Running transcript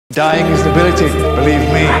Dying is nobility, believe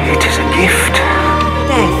me. It is a gift.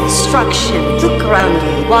 Death, destruction. Look around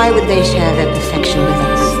you. Why would they share their perfection with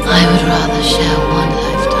us? I would rather share one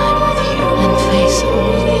lifetime with you than face all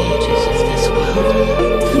the ages of this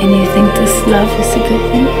world. And you think this love is a good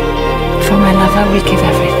thing? For my love, I will give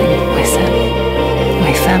everything. Myself,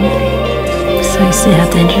 my family. So you see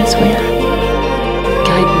how dangerous we are.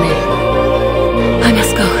 Guide me. I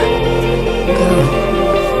must go. Go.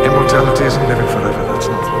 Immortality isn't living forever, that's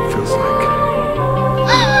not what it feels like.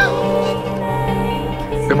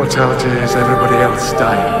 Immortality is everybody else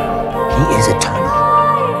dying. He is eternal.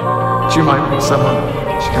 She might meet someone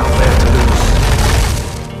she can't bear to lose.